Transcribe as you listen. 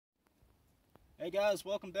Hey guys,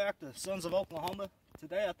 welcome back to Sons of Oklahoma.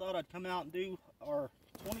 Today I thought I'd come out and do our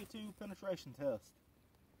 22 penetration test.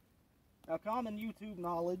 Now, common YouTube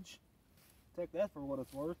knowledge, take that for what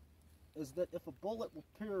it's worth, is that if a bullet will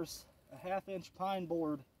pierce a half-inch pine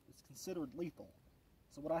board, it's considered lethal.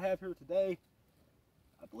 So what I have here today,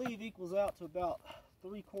 I believe equals out to about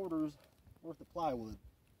 3/4 worth of plywood.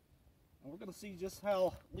 And we're going to see just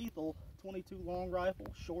how lethal 22 long rifle,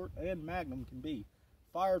 short, and magnum can be,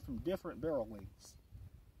 fired from different barrel lengths.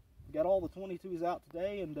 We got all the 22s out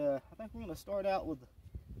today, and I think we're going to start out with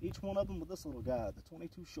each one of them with this little guy, the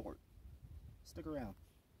 22 short. Stick around.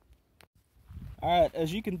 Alright,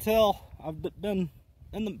 as you can tell, I've been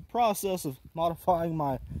in the process of modifying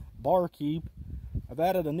my bar keep. I've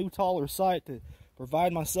added a new taller sight to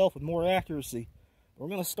provide myself with more accuracy. We're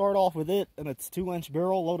going to start off with it, and it's 2-inch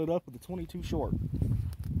barrel loaded up with the 22 short.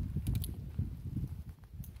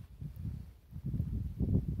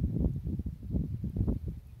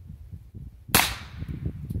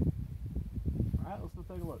 Alright, let's go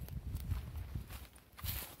take a look.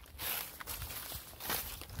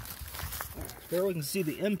 There we can see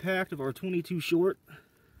the impact of our 22 short.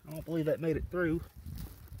 I don't believe that made it through.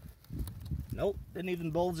 Nope, didn't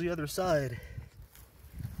even bulge the other side.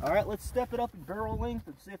 Alright, let's step it up in barrel length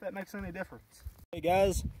and see if that makes any difference. Hey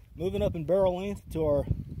guys, moving up in barrel length to our,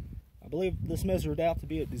 I believe this measured out to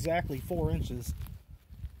be at exactly 4 inches.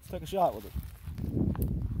 Let's take a shot with it.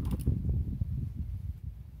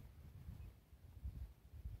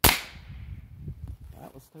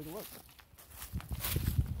 Alright, let's take a look.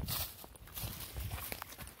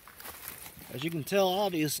 As you can tell,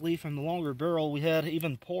 obviously, from the longer barrel, we had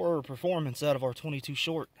even poorer performance out of our 22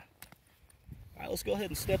 short. Alright, let's go ahead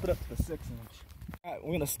and step it up to the 6-inch. Alright, we're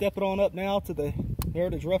going to step it on up now to the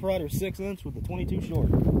Heritage Rough Rider 6-inch with the 22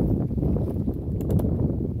 short.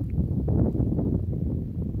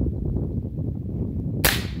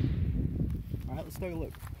 Alright, let's take a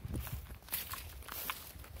look.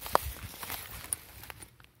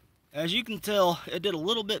 As you can tell, it did a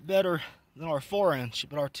little bit better than our 4-inch,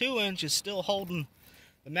 but our 2-inch is still holding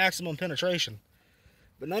the maximum penetration.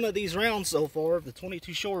 But none of these rounds so far of the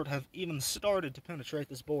 22 short have even started to penetrate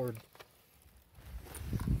this board.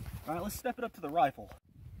 Alright, let's step it up to the rifle.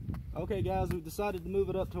 Okay guys, we've decided to move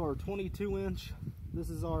it up to our 22-inch. This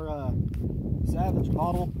is our Savage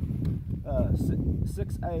model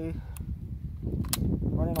 6A,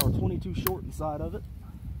 running our 22 short inside of it.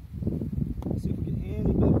 Let's see if we get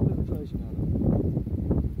any better penetration out of it.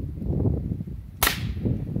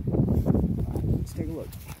 Let's take a look.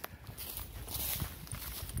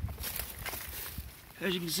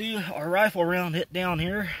 As you can see, our rifle round hit down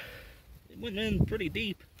here. It went in pretty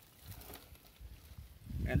deep.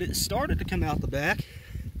 And it started to come out the back.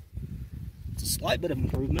 It's a slight bit of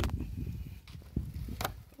improvement.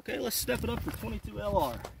 Okay, let's step it up to 22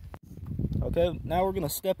 LR. Okay, now we're going to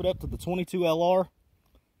step it up to the 22 LR.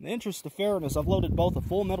 In the interest of fairness, I've loaded both a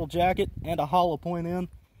full metal jacket and a hollow point in.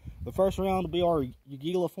 The first round will be our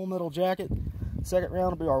Ugila full metal jacket. Second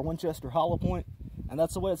round will be our Winchester hollow point, and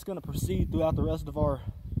that's the way it's going to proceed throughout the rest of our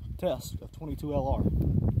test of 22 LR.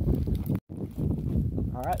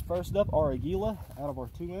 Alright, first up, our Ugila out of our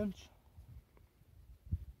 2-inch.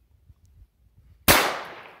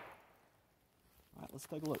 Alright, let's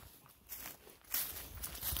take a look.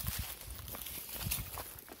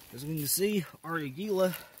 As we can see, our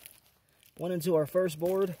Ugila went into our first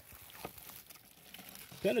board,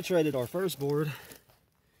 penetrated our first board,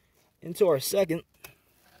 into our second,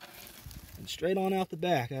 and straight on out the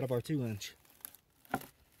back out of our 2-inch.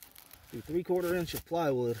 Through 3/4 inch of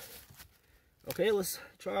plywood. Okay, let's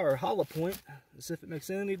try our hollow point and see if it makes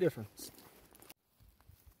any difference.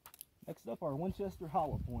 Next up, our Winchester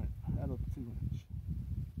hollow point out of the 2-inch.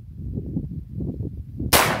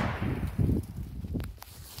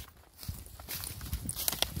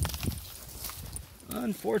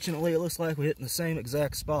 Unfortunately, it looks like we hit in the same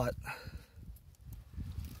exact spot.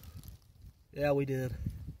 Yeah, we did.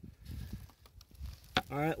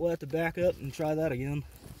 Alright, we'll have to back up and try that again.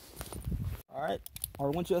 Alright,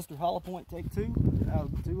 our Winchester hollow point take 2 out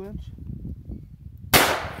of the 2-inch.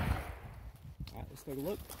 Alright, let's take a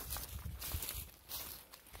look.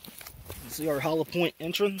 You can see our hollow point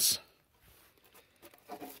entrance.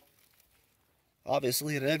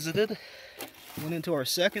 Obviously it exited, went into our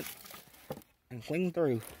second, and clean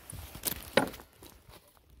through.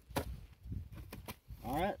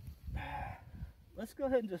 Alright. Let's go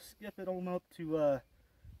ahead and just skip it on up to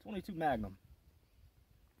 22 Magnum.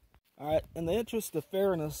 Alright, in the interest of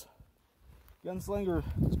fairness, Gunslinger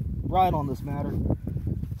is right on this matter.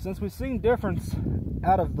 Since we've seen difference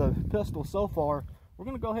out of the pistol so far, we're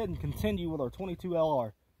going to go ahead and continue with our 22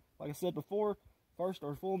 LR. Like I said before, First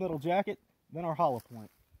our full metal jacket, then our hollow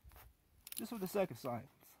point. Just for the sake of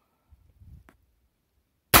science.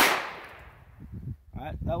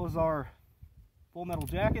 Alright, that was our full metal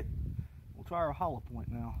jacket. We'll try our hollow point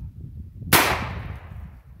now.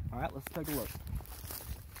 Alright, let's take a look.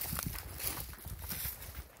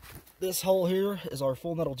 This hole here is our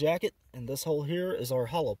full metal jacket, and this hole here is our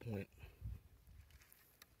hollow point.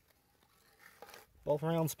 Both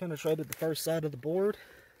rounds penetrated the first side of the board.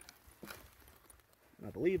 And I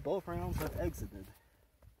believe both rounds have exited.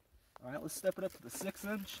 Alright, let's step it up to the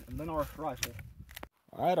 6-inch and then our rifle.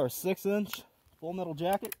 Alright, our 6-inch full metal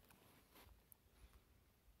jacket.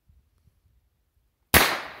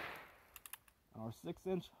 Our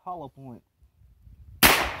 6-inch hollow point.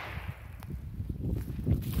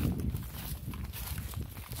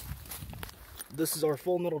 This is our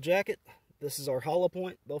full metal jacket. This is our hollow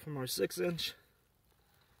point, both from our 6-inch.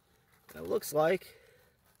 It looks like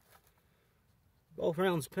both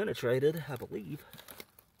rounds penetrated, I believe.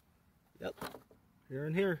 Yep, here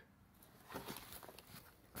and here.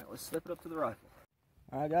 Alright, let's step it up to the rifle.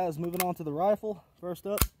 Alright guys, moving on to the rifle. First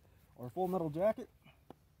up, our full metal jacket.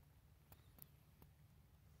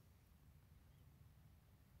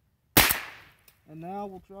 And now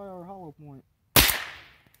we'll try our hollow point. Let's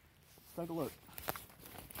take a look.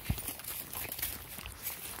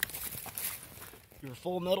 Your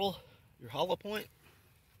full metal, your hollow point,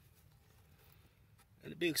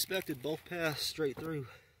 and to be expected, both pass straight through.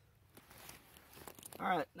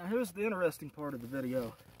 Alright, now here's the interesting part of the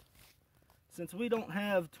video. Since we don't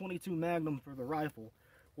have 22 Magnum for the rifle,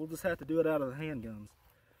 we'll just have to do it out of the handguns.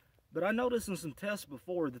 But I noticed in some tests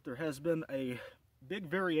before that there has been a big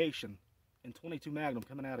variation in 22 Magnum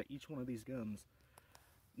coming out of each one of these guns.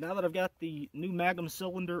 Now that I've got the new Magnum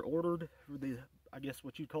cylinder ordered for the, I guess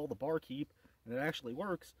what you'd call the bar keep, and it actually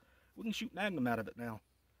works, we can shoot Magnum out of it now.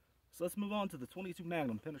 So let's move on to the 22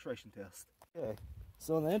 Magnum penetration test. Okay,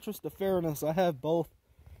 so in the interest of fairness, I have both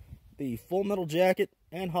the full metal jacket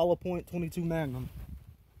and hollow point 22 Magnum.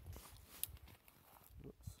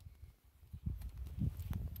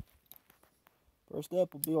 First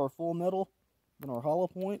up will be our full metal, then our hollow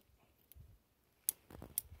point.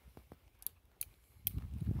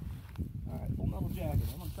 Alright, full metal jacket.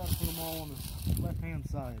 I'm going to try to put them all on the left hand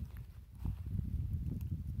side.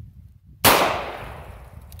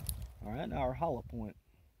 Alright, now our hollow point.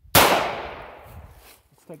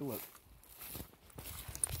 Let's take a look.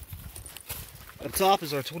 Up top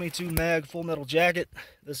is our 22 mag full metal jacket.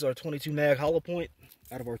 This is our 22 mag hollow point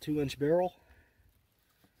out of our 2-inch barrel.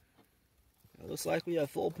 It looks like we have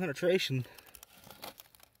full penetration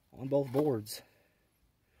on both boards.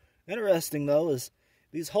 Interesting though is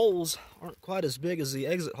these holes aren't quite as big as the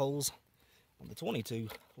exit holes on the 22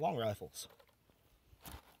 long rifles.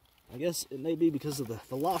 I guess it may be because of the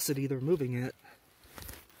velocity they're moving at.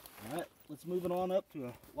 Alright, let's move it on up to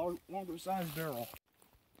a longer size barrel.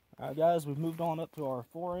 Alright guys, we've moved on up to our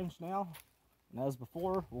 4-inch now. And as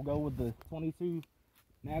before, we'll go with the 22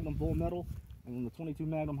 Magnum full metal and then the 22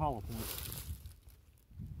 Magnum hollow point.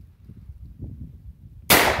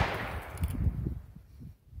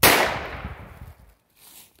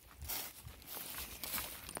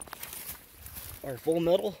 Our full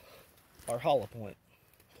metal, our hollow point,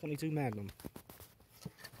 22 Magnum.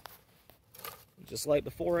 Just like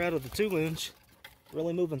before out of the 2-inch,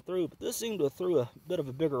 really moving through, but this seemed to have threw a bit of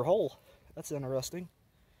a bigger hole. That's interesting.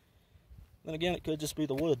 Then again, it could just be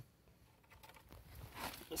the wood.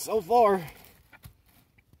 But so far,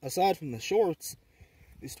 aside from the shorts,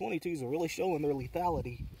 these 22s are really showing their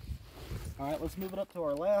lethality. Alright, let's move it up to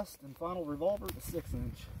our last and final revolver, the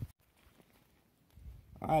 6-inch.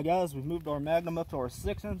 Alright guys, we've moved our Magnum up to our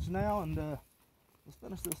 6-inch now, and let's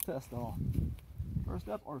finish this test off. First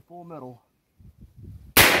up, our full metal.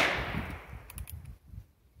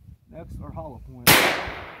 Next, our hollow point.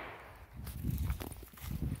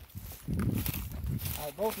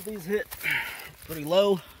 Alright, both of these hit pretty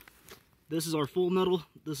low. This is our full metal,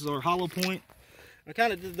 this is our hollow point. I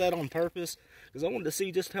kind of did that on purpose, because I wanted to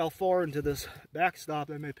see just how far into this backstop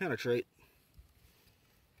they may penetrate.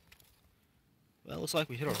 Well, looks like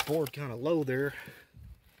we hit our board kind of low there.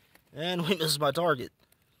 And we missed my target.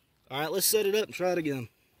 Alright, let's set it up and try it again.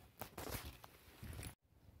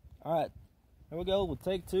 Alright, here we go with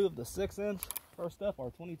take 2 of the 6-inch. First up, our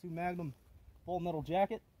 22 Magnum full metal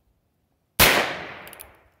jacket.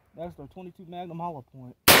 Next, our 22 Magnum hollow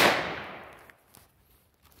point.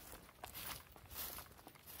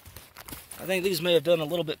 I think these may have done a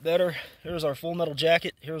little bit better. Here's our full metal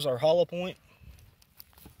jacket. Here's our hollow point.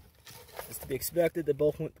 It's to be expected that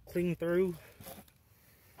both went clean through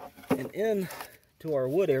and in to our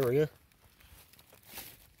wood area.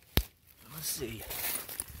 Let's see.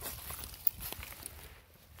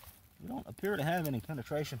 We don't appear to have any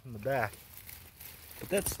penetration from the back, but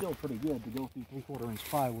that's still pretty good to go through 3/4 inch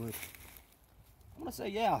plywood. I'm gonna say,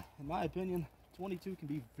 yeah, in my opinion, 22 can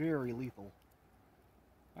be very lethal.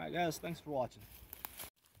 Alright guys, thanks for watching.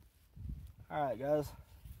 Alright guys,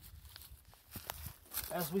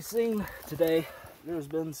 as we've seen today, there's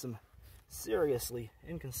been some seriously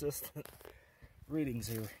inconsistent readings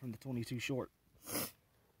here from the 22 short.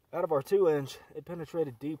 Out of our 2-inch, it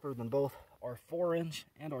penetrated deeper than both our 4-inch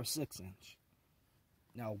and our 6-inch.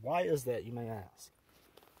 Now, why is that, you may ask?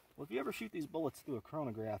 Well, if you ever shoot these bullets through a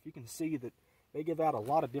chronograph, you can see that they give out a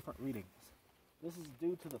lot of different readings. This is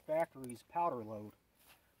due to the factory's powder load.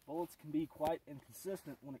 Bullets can be quite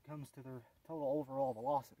inconsistent when it comes to their total overall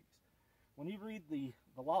velocities. When you read the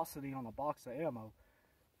velocity on a box of ammo,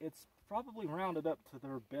 it's probably rounded up to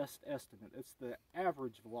their best estimate. It's the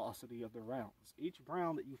average velocity of the rounds. Each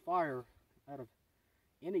round that you fire out of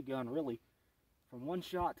any gun, really, from one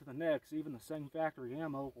shot to the next, even the same factory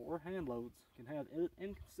ammo or hand loads, can have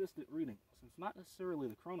inconsistent readings. It's not necessarily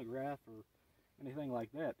the chronograph or anything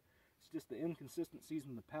like that. It's just the inconsistencies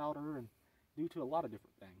in the powder and due to a lot of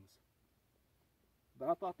different things. But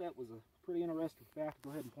I thought that was a pretty interesting fact to go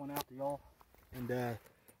ahead and point out to y'all. And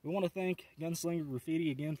we want to thank Gunslinger Graffiti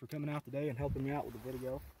again for coming out today and helping me out with the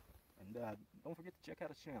video. And don't forget to check out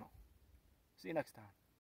his channel. See you next time.